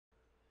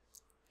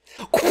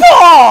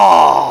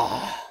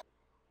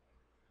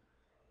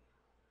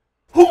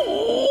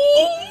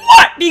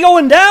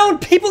going down,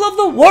 people of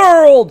the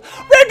world?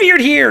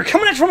 Redbeard here,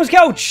 coming at you from his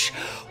couch.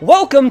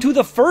 Welcome to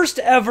the first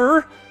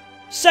ever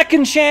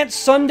Second Chance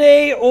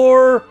Sunday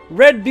or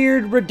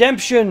Redbeard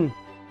Redemption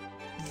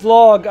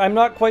vlog. I'm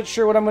not quite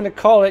sure what I'm going to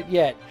call it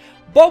yet.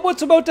 But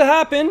what's about to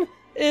happen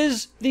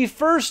is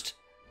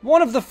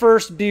one of the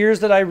first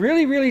beers that I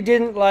really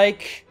didn't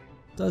like.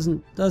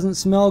 Doesn't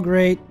smell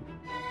great.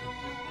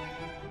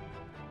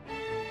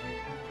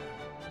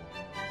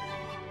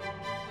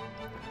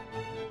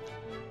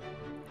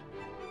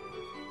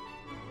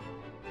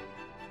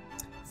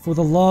 For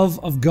the love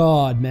of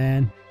God,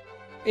 man.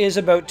 Is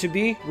about to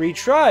be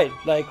retried,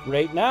 like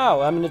right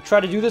now. I'm going to try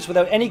to do this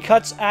without any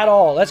cuts at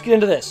all. Let's get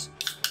into this.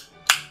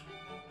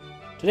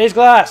 Today's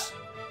glass,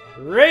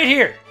 right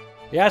here.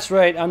 Yeah, that's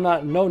right, I'm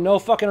not, no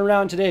fucking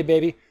around today,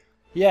 baby.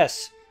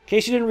 Yes, in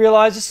case you didn't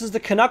realize, this is the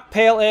Canuck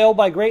Pale Ale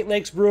by Great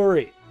Lakes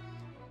Brewery.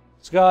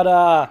 It's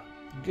got,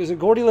 is it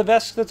Gordy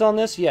Levesque that's on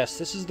this? Yes,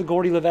 this is the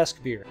Gordy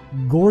Levesque beer.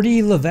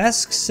 Gordy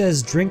Levesque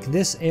says drink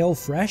this ale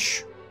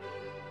fresh.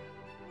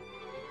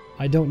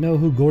 I don't know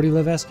who Gordy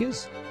Levesque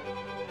is.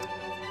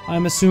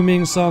 I'm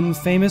assuming some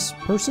famous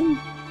person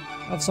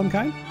of some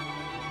kind.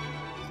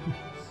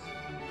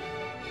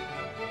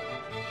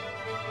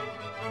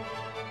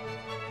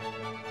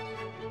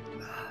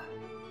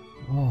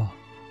 Oh.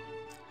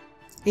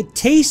 It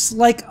tastes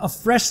like a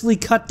freshly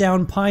cut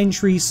down pine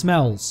tree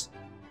smells.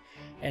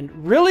 And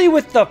really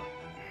with the...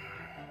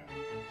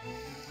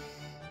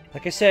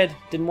 Like I said,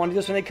 didn't want to do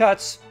this with any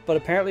cuts, but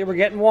apparently we're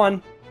getting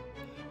one.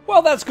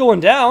 While that's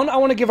going down, I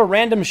want to give a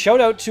random shout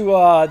out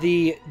to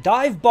the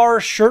Dive Bar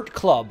Shirt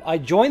Club. I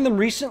joined them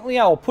recently.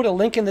 I'll put a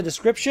link in the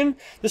description.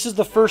 This is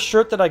the first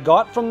shirt that I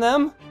got from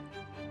them.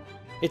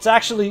 It's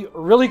actually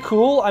really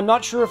cool. I'm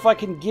not sure if I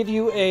can give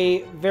you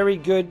a very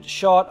good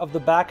shot of the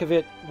back of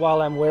it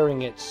while I'm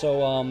wearing it.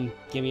 So,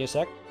 give me a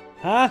sec.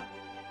 Huh?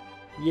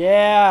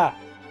 Yeah.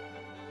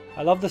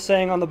 I love the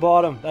saying on the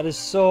bottom. That is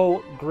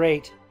so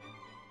great.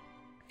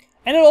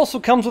 And it also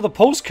comes with a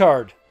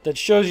postcard that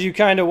shows you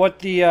kind of what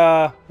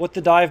the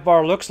dive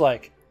bar looks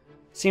like.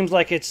 Seems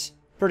like it's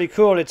pretty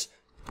cool. It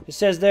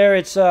says there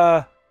it's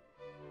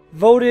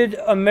voted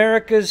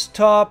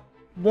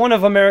one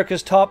of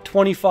America's top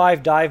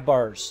 25 dive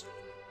bars.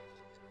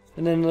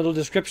 And then a little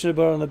description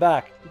about it on the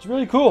back. It's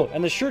really cool,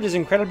 and the shirt is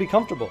incredibly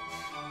comfortable.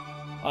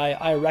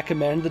 I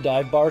recommend the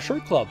Dive Bar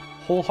Shirt Club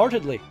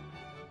wholeheartedly.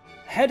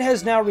 Head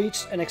has now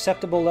reached an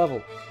acceptable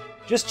level.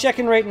 Just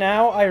checking right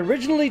now, I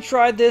originally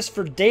tried this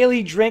for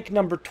daily drink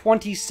number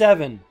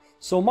 27.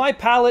 So my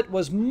palate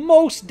was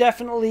most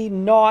definitely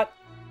not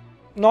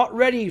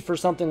ready for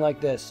something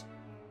like this.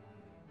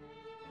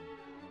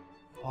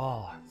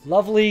 Oh,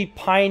 lovely,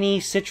 piney,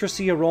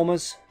 citrusy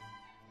aromas.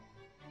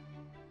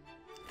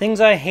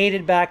 Things I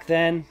hated back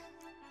then.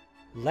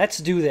 Let's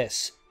do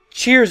this.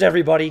 Cheers,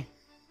 everybody.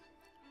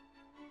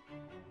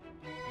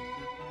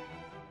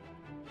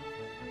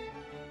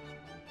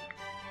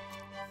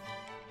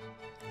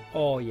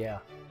 Oh, yeah.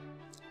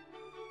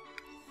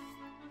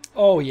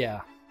 Oh,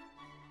 yeah.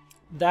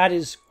 That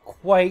is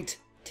quite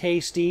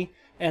tasty,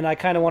 and I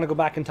kind of want to go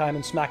back in time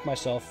and smack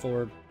myself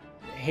for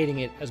hating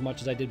it as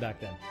much as I did back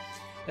then.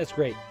 That's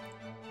great.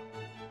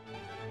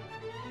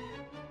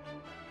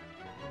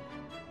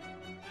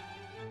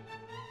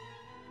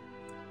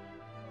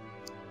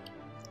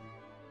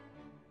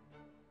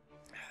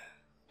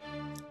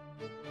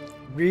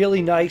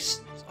 Really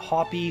nice,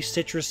 hoppy,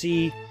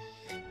 citrusy.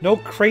 No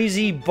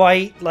crazy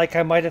bite like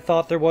I might have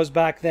thought there was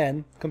back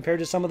then, compared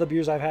to some of the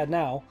beers I've had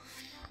now.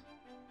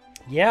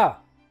 Yeah.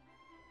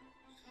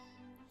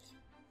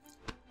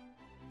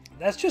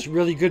 That's just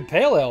really good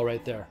pale ale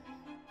right there.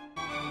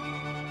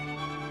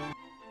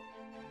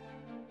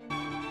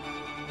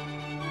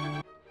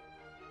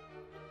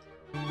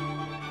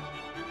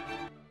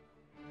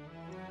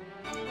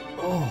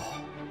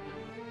 Oh.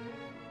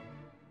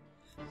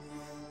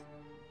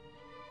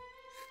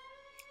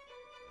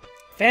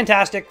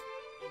 Fantastic.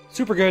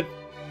 Super good.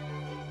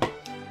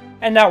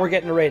 And now we're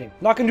getting a rating.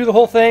 Not going to do the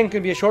whole thing. Going to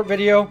be a short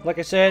video. Like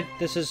I said,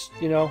 this is,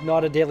 you know,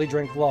 not a daily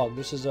drink vlog.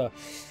 This is a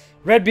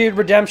Redbeard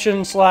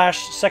Redemption /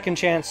 Second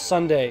Chance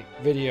Sunday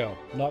video.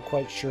 Not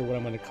quite sure what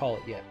I'm going to call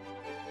it yet.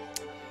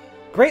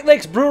 Great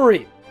Lakes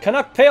Brewery,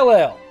 Canuck Pale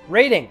Ale.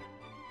 Rating.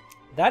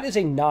 That is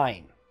a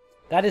 9.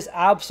 That is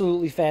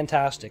absolutely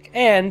fantastic.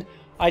 And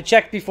I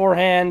checked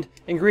beforehand.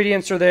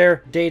 Ingredients are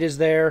there. Date is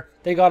there.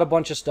 They got a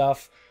bunch of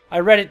stuff. I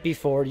read it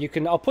before.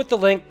 I'll put the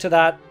link to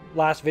that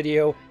last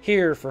video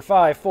here for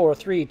 5, 4,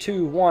 3,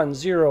 2, 1,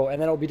 0,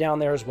 and then it'll be down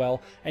there as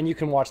well, and you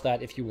can watch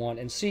that if you want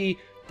and see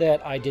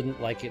that I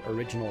didn't like it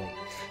originally.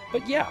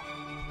 But yeah,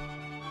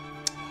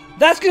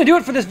 that's gonna do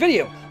it for this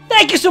video.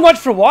 Thank you so much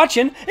for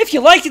watching. If you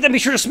liked it, then be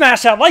sure to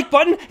smash that like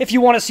button. If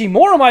you want to see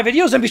more of my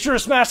videos, then be sure to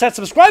smash that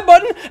subscribe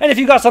button. And if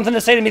you got something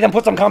to say to me, then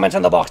put some comments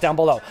in the box down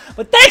below.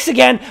 But thanks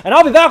again, and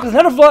I'll be back with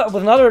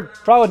probably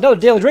another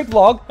daily drink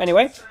vlog.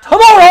 Anyway,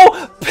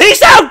 tomorrow.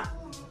 Peace out.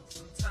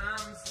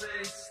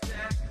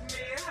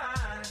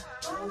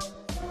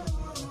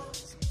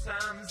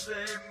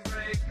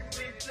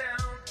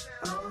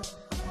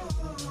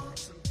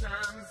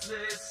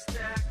 They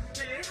stack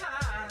me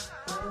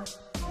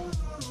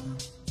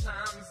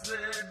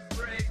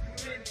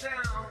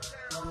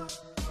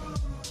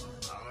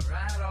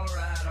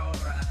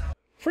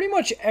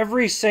much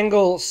every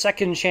single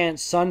Second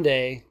Chance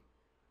Sunday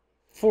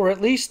for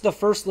at least the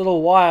first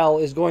little while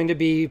is going to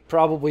be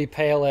probably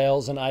pale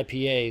ales and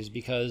IPAs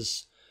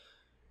because,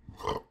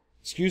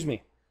 excuse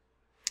me,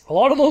 a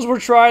lot of those were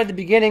tried at the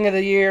beginning of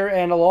the year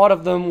and a lot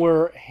of them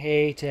were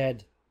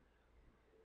hated.